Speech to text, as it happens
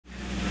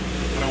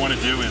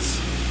going to do is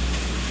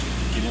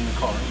get in the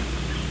car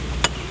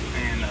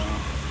and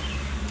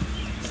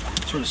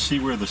sort of see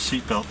where the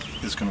seatbelt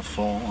is going to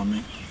fall on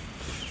me.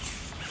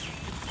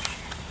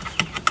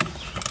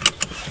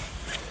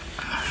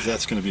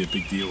 That's going to be a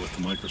big deal with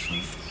the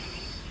microphone.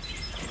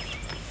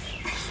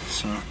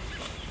 So I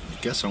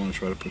guess I want to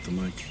try to put the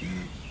mic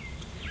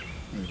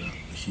right about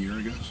here,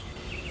 I guess.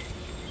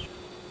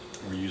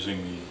 We're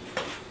using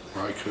the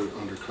dry coat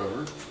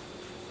undercover.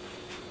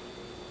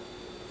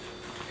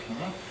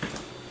 Okay.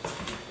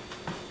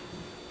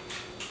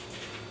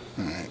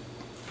 Alright.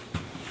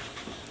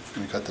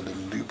 We got the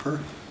little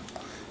looper.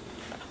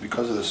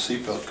 Because of the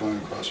seatbelt going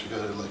across, we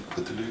gotta like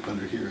put the loop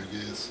under here, I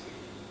guess.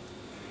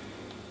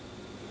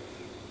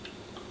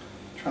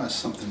 Try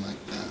something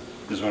like that.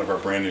 This is one of our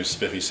brand new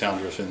spiffy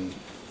sound-driven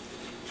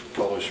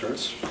polo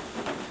shirts.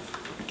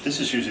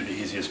 This is usually the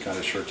easiest kind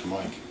of shirt to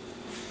mic.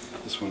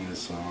 This one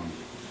is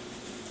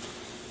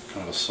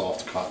kind of a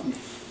soft cotton.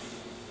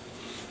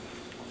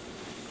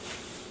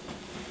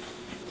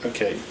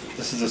 Okay,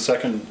 this is the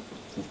second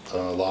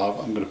lob.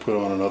 I'm going to put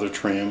on another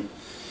tram.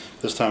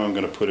 This time I'm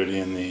going to put it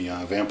in the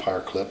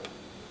vampire clip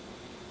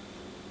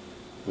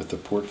with the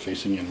port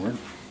facing inward.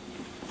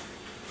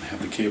 I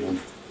have the cable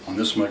on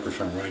this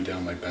microphone running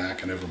down my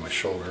back and over my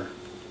shoulder.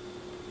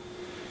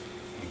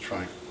 I'm going to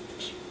try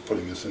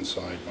putting this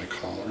inside my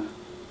collar.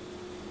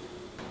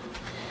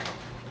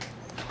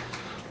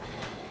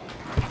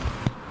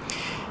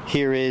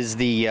 Here is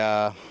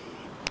the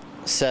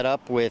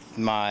setup with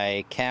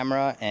my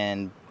camera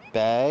and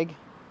bag.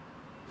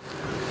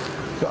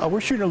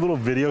 We're shooting a little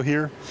video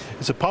here.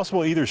 Is it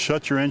possible to either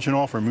shut your engine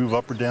off or move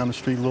up or down the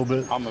street a little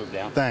bit? I'll move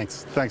down.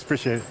 Thanks,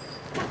 appreciate it.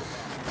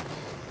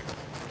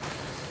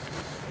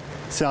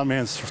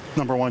 Soundman's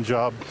 #1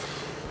 job.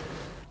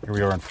 Here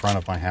we are in front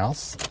of my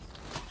house.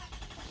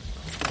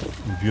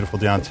 In beautiful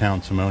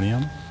downtown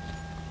Timonium.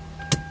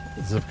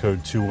 Zip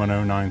code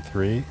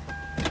 21093.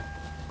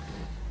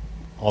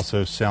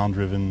 Also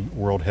sound-driven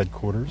world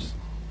headquarters.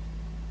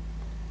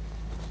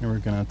 Here we're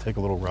going to take a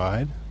little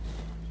ride.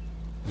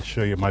 I'll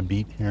show you my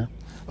beat here.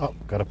 Oh,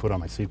 got to put on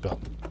my seatbelt.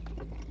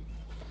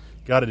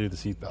 Got to do the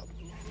seatbelt.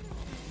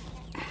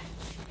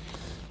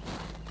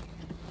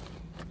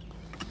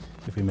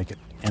 If we make it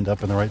end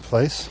up in the right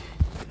place.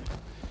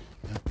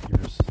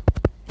 Here's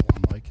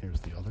one mic, here's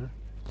the other.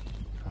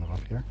 Kind of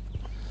up here.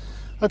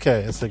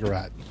 Okay, let's take a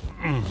ride.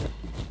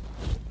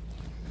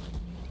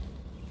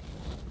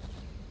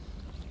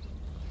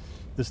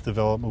 This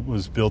development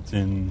was built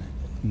in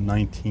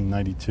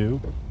 1992.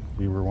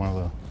 We were one of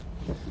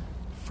the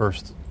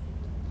first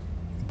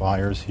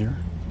buyers here.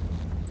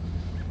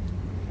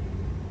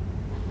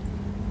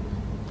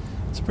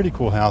 It's a pretty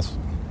cool house.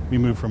 We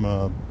moved from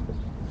a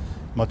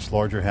much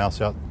larger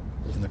house out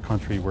in the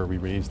country where we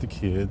raised the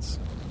kids.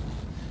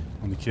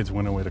 When the kids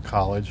went away to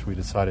college, we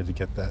decided to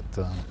get that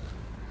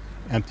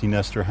empty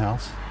nester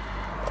house,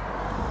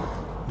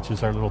 which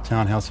is our little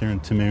townhouse here in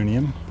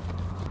Timonium.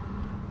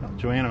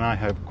 Joanne and I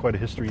have quite a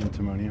history in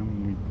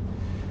Timonium.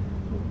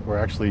 We're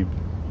actually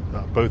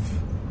both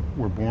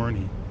were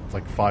born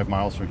like 5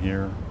 miles from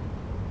here.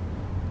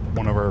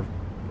 One of our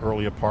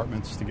early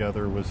apartments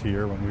together was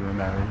here when we were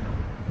married.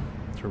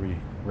 That's where we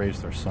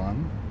raised our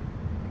son.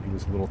 He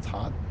was a little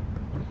tot.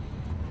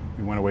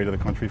 We went away to the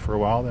country for a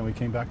while, then we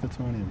came back to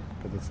Timonium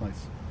because it's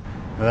nice.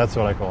 Now that's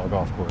what I call a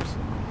golf course.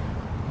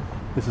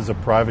 This is a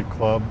private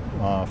club,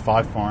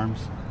 5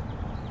 farms.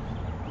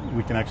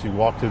 We can actually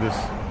walk to this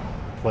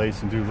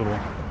place and do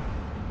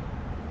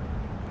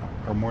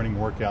our morning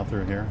workout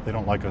through here. They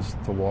don't like us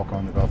to walk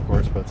on the golf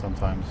course, but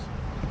sometimes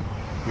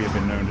we have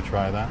been known to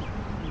try that.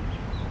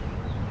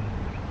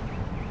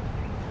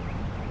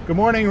 Good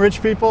morning,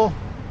 rich people.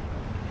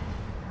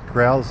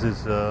 Growls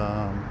is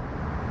a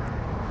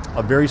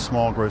very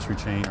small grocery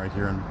chain right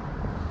here in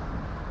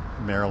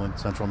Maryland,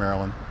 Central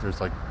Maryland. There's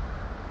like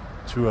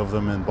 2 of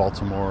them in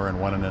Baltimore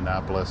and 1 in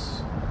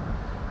Annapolis.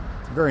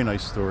 It's a very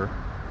nice store.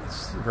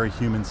 It's very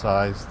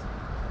human-sized.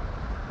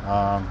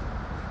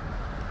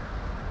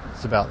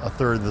 It's about a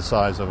third the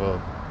size of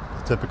a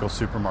typical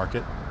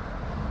supermarket.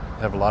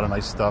 They have a lot of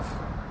nice stuff.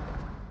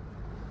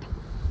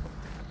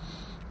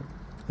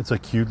 It's a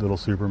cute little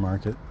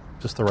supermarket,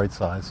 just the right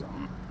size.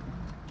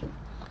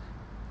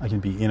 I can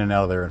be in and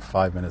out of there in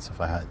 5 minutes if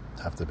I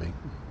have to be.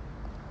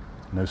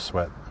 No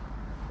sweat.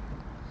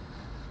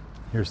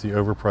 Here's the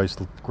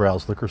overpriced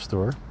Growls liquor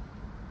store,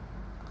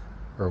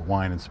 or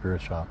wine and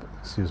spirit shop,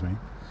 excuse me,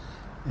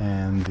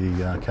 and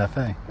the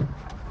cafe.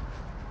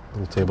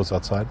 Little tables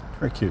outside,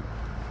 very cute.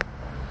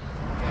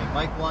 Okay,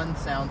 mic 1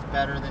 sounds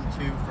better than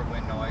 2 for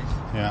wind noise.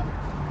 Yeah,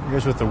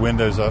 here's with the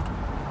windows up.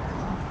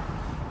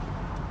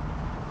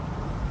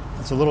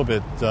 It's a little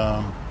bit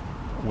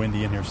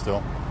windy in here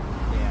still.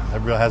 Yeah.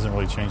 It really hasn't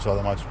really changed all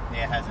that much.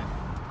 Yeah, it hasn't.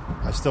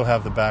 I still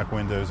have the back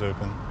windows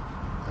open.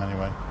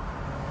 Anyway.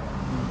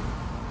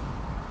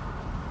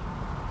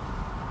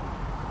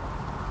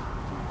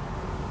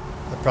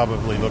 It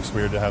probably looks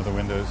weird to have the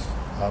windows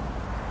up.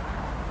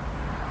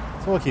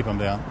 So we'll keep them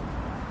down.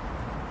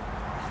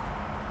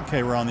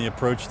 Okay, we're on the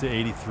approach to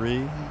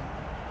 83.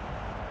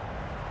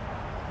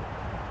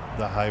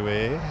 the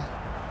highway.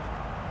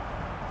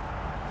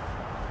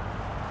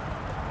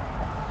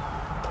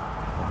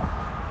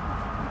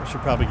 We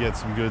should probably get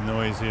some good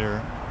noise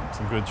here,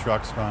 some good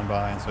trucks going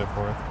by and so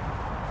forth.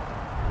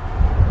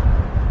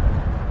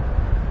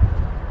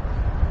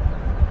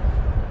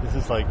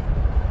 This is like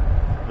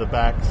the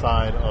back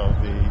side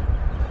of the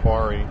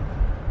quarry.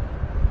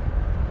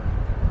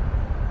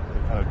 They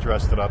kind of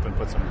dressed it up and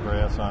put some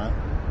grass on it,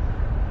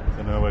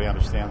 so nobody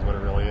understands what it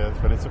really is,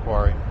 but it's a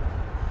quarry.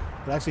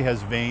 It actually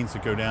has veins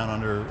that go down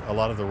under a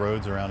lot of the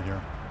roads around here.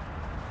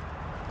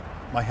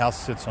 My house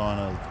sits on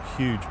a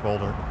huge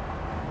boulder,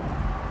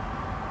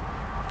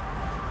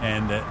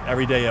 and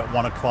every day at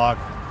 1 o'clock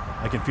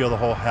I can feel the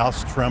whole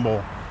house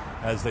tremble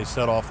as they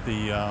set off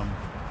the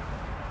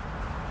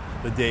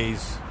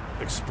day's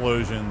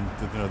explosion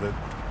that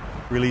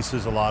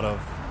releases a lot of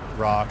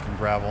rock and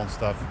gravel and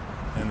stuff,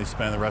 and they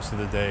spend the rest of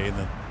the day and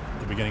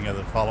the beginning of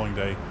the following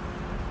day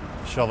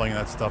shoveling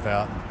that stuff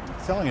out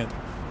and selling it.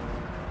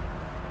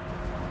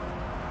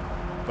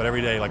 But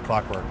every day like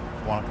clockwork,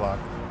 1 o'clock.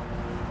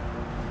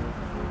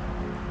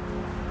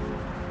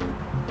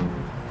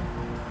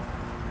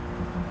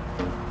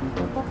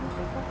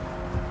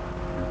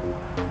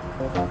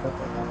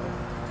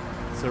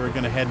 So we're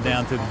going to head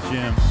down to the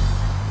gym.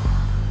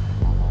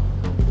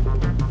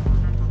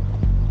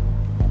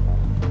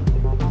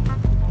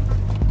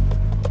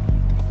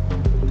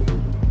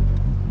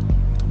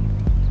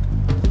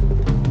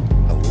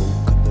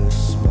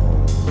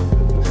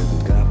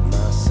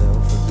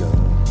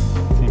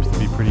 Seems to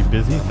be pretty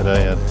busy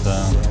today at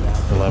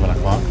 11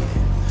 o'clock.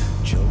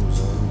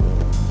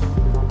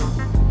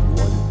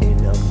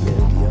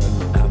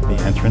 The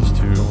entrance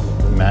to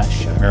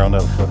MASH,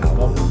 Maryland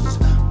Football.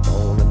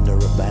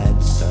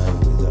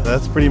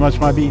 That's pretty much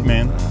my beat,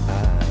 man.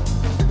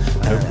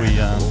 I hope we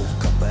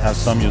have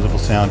some usable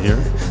sound here.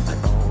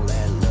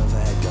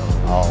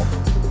 I'll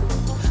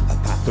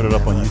put it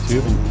up on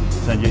YouTube and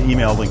send you an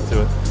email link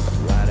to it.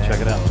 Check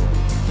it out.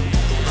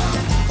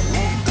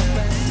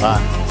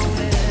 Bye.